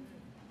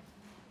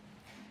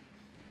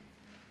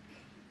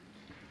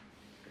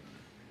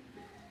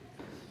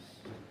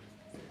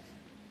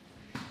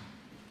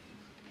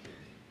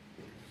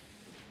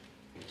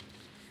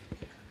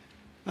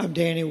 I'm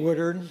Danny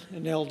Woodard,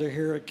 an elder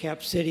here at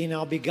Cap City, and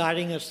I'll be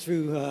guiding us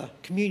through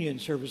communion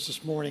service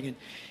this morning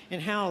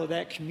and how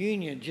that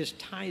communion just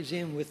ties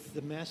in with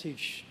the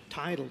message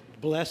titled,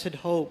 Blessed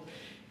Hope.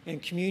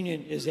 And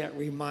communion is that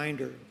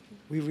reminder.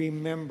 We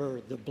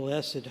remember the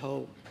blessed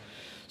hope.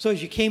 So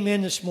as you came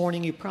in this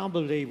morning, you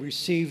probably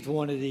received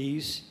one of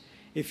these.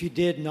 If you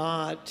did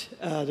not,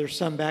 there's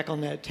some back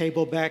on that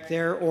table back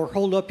there, or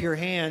hold up your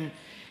hand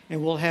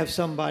and we'll have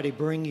somebody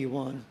bring you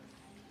one.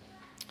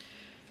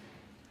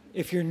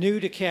 If you're new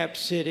to Cap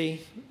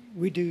City,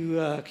 we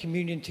do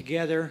communion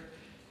together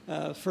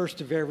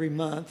first of every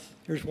month.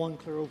 There's one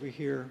clear over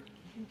here.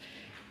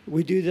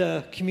 We do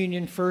the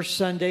communion first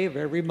Sunday of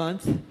every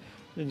month.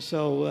 And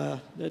so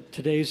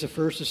today's the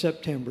 1st of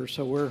September,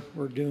 so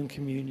we're doing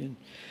communion.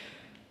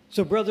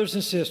 So brothers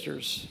and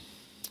sisters,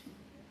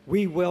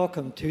 we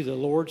welcome to the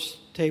Lord's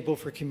table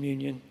for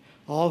communion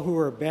all who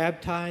are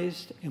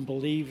baptized and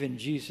believe in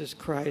Jesus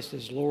Christ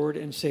as Lord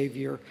and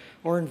Savior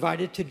are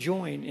invited to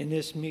join in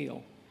this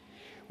meal.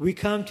 We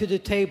come to the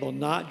table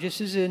not just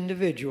as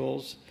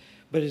individuals,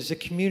 but as a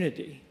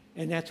community.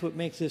 And that's what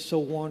makes this so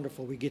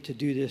wonderful. We get to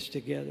do this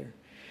together.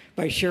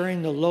 By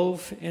sharing the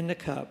loaf and the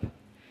cup,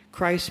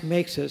 Christ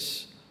makes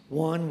us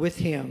one with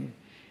him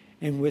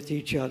and with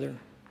each other.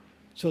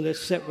 So let's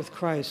sit with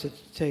Christ at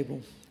the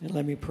table and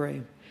let me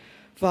pray.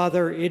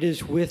 Father, it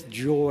is with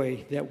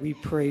joy that we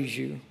praise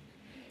you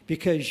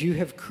because you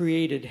have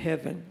created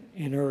heaven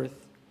and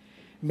earth,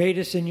 made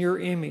us in your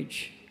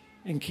image,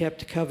 and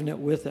kept covenant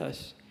with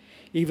us,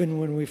 even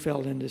when we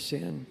fell into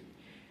sin.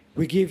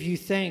 We give you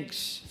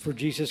thanks for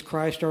Jesus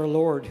Christ our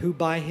Lord, who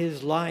by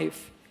his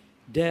life,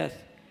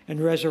 death,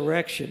 and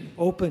resurrection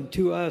opened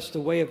to us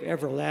the way of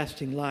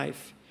everlasting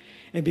life.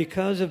 And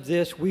because of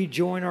this, we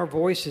join our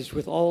voices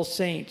with all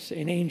saints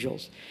and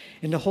angels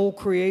and the whole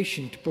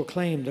creation to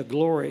proclaim the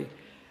glory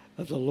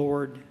of the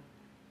Lord,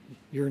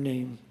 your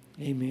name.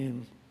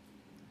 Amen.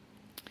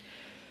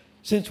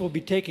 Since we'll be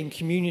taking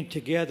communion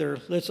together,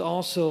 let's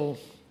also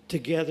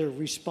together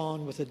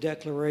respond with a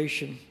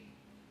declaration.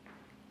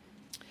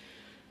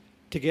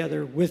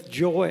 Together, with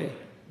joy,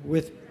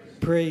 with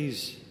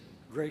praise,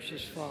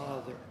 gracious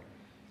Father,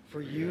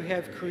 for you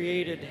have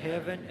created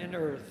heaven and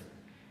earth,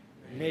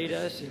 made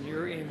us in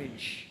your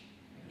image,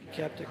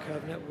 kept a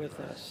covenant with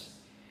us.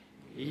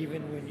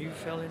 Even when you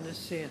fell into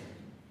sin,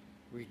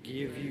 we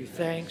give you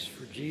thanks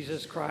for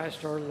Jesus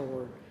Christ our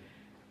Lord,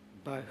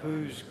 by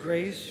whose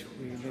grace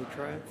we may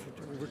triumph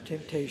over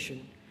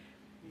temptation,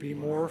 be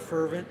more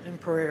fervent in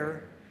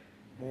prayer,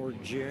 more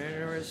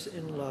generous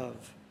in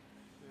love.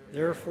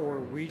 Therefore,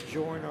 we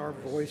join our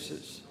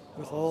voices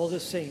with all the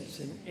saints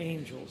and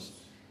angels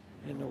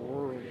in the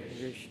world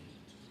to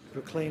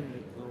proclaim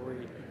the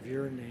glory of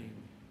your name.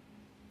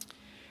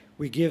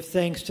 We give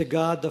thanks to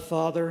God the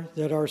Father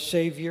that our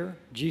Savior,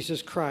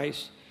 Jesus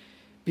Christ,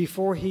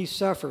 before he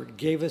suffered,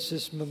 gave us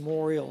this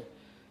memorial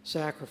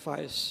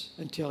sacrifice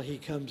until he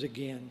comes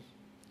again.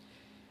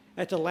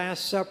 At the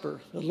Last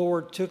Supper, the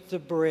Lord took the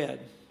bread,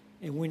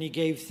 and when he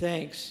gave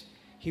thanks,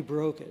 he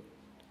broke it.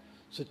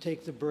 So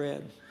take the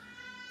bread.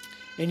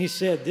 And he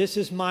said, "This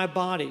is my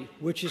body,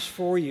 which is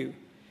for you.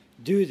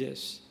 Do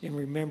this in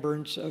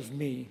remembrance of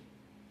me."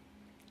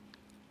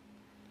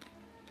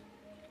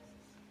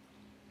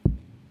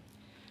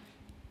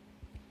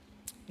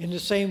 In the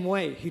same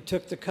way, he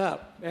took the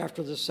cup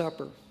after the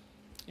supper,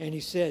 and he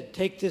said,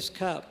 "Take this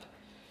cup.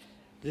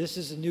 This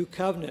is a new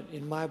covenant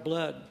in my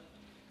blood.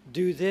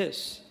 Do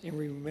this in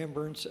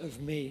remembrance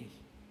of me."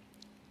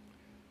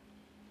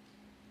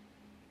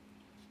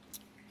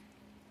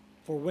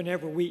 For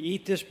whenever we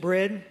eat this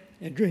bread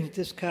and drink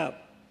this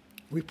cup,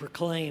 we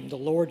proclaim the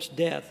Lord's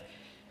death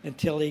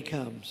until he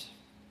comes.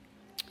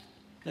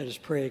 Let us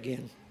pray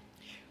again.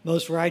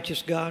 Most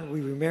righteous God,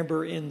 we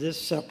remember in this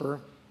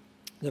supper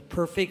the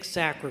perfect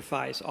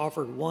sacrifice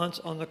offered once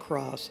on the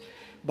cross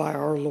by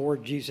our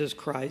Lord Jesus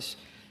Christ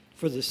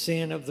for the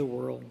sin of the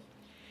world.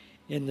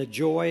 In the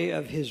joy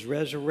of his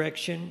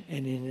resurrection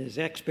and in his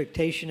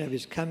expectation of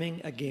his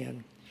coming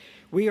again,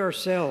 we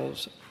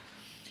ourselves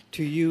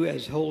to you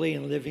as holy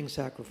and living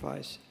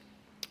sacrifice.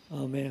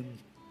 Amen.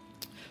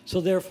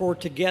 So therefore,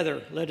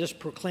 together, let us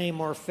proclaim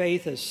our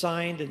faith as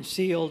signed and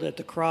sealed at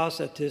the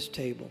cross at this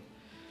table.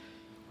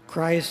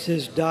 Christ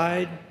has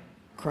died.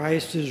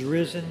 Christ is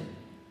risen.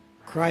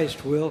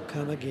 Christ will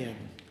come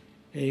again.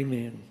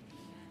 Amen.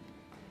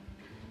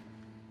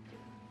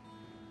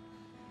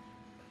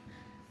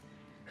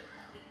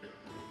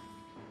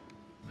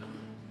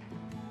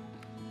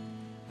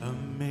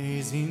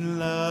 Amazing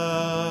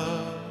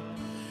love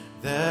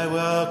that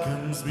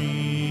welcomes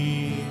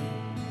me,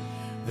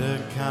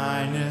 the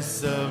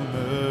kindness of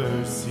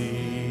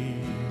mercy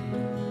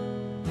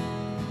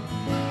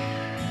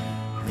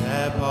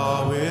that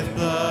bought with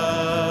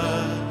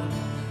blood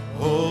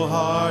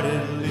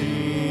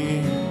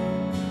wholeheartedly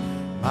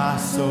my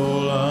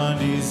soul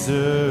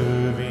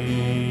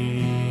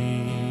undeserving.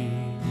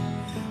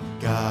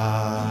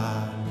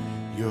 God,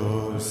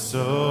 you're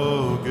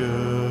so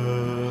good.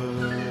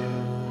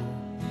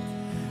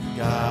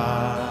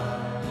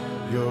 God,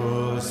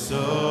 you're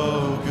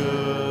so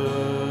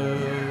good.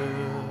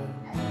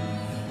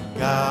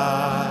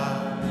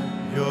 God,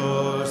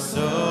 you're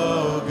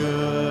so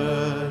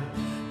good.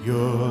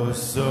 You're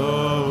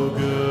so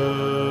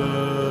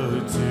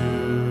good to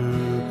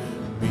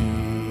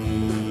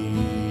me.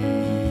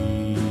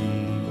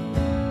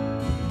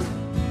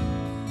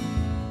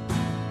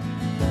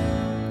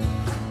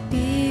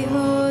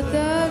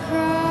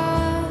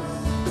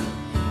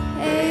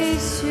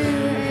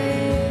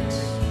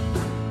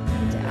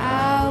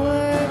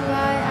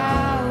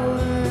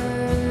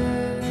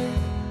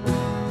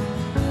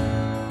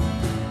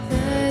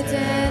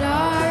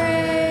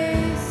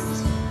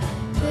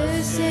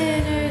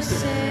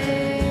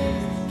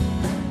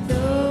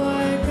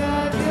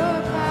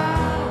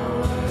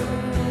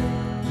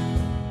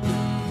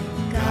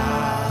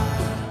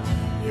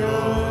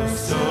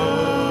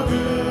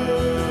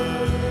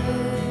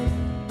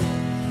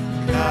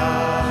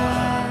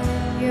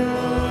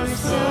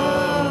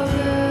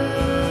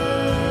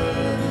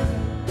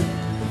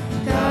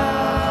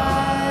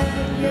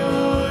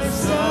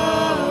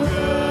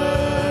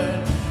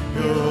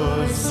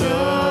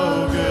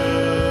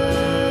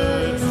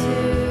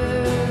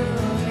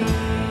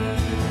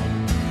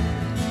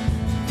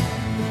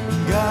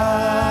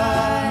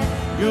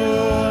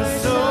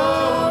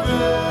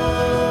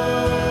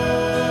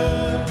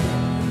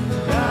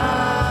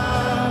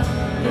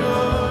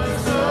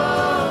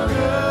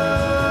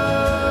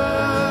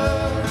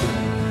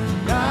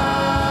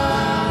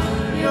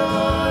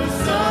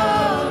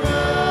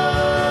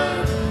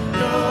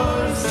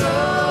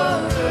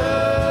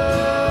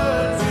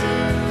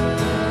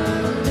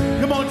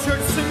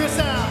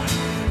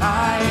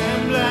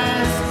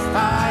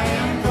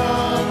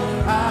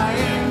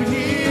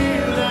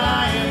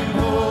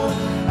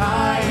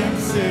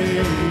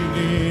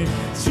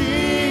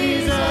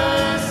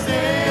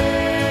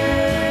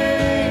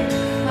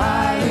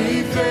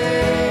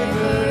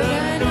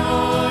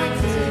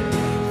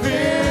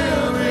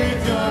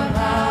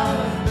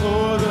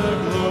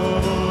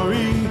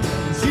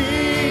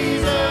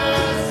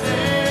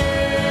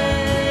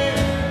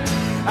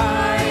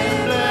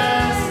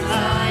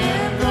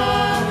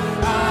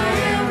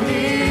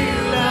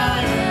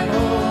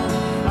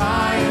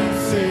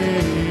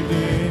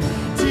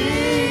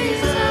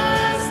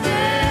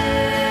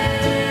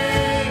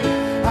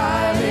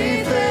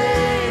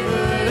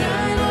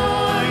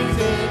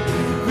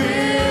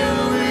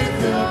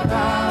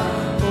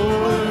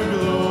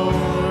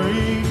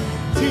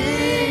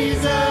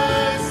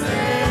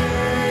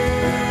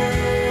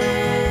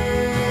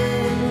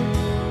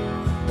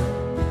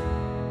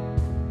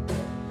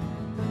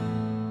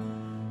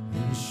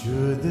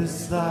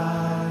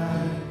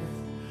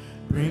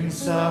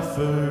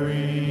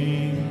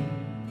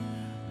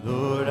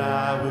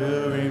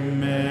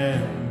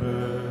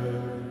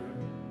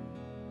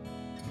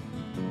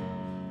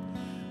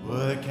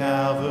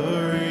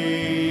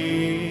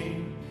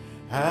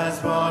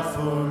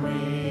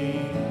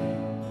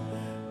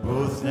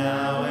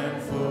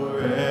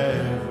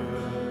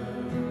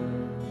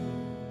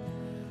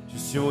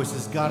 Lift your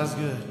voices. God is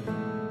good.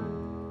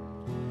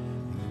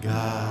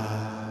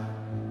 God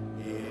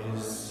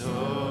is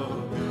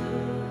so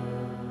good.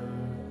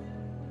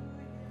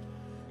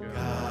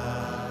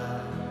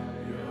 God,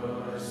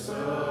 you're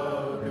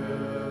so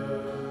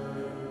good.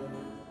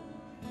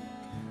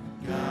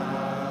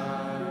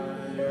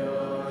 God,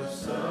 you're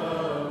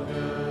so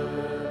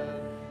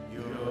good.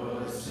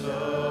 You're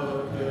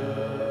so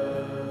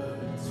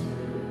good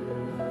too.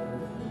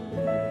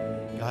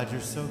 God, you're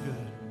so good.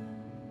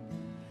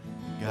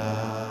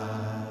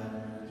 God,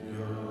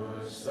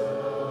 you're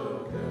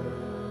so good.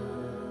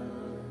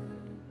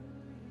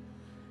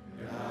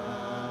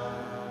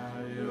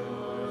 God,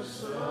 you're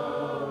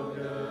so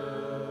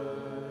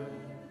good.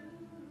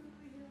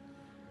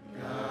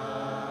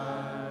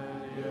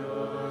 God,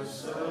 you're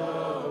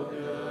so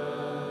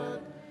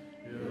good.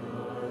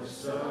 You're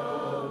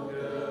so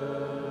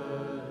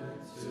good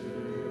to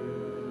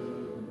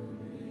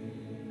me.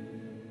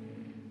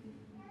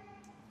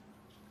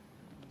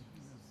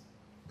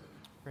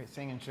 Great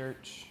singing,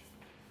 church.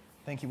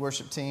 Thank you,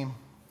 worship team.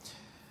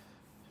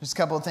 Just a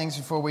couple of things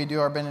before we do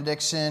our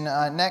benediction.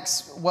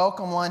 Next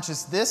welcome lunch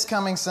is this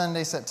coming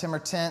Sunday, September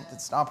 10th.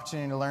 It's an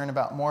opportunity to learn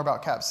more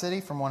about Cap City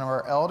from one of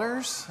our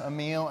elders. A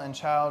meal and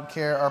child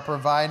care are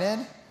provided.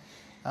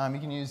 You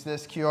can use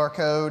this QR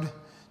code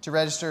to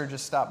register, or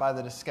just stop by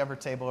the Discover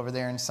table over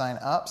there and sign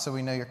up so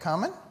we know you're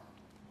coming.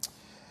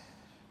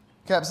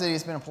 Cap City,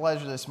 it's been a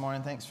pleasure this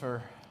morning. Thanks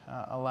for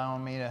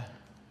allowing me to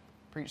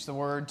preach the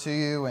word to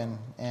you, and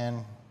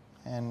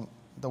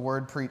the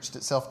word preached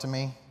itself to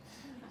me.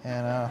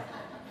 And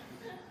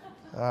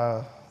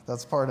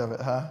that's part of it,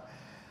 huh?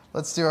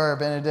 Let's do our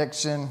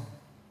benediction.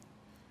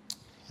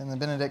 And the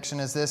benediction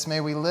is this: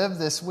 may we live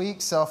this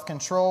week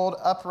self-controlled,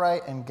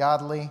 upright, and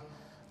godly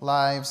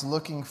lives,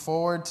 looking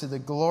forward to the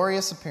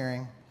glorious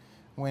appearing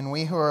when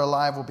we who are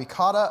alive will be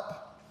caught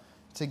up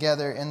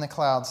together in the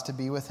clouds to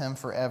be with him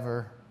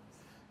forever.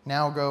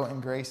 Now go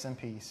in grace and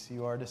peace.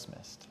 You are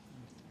dismissed.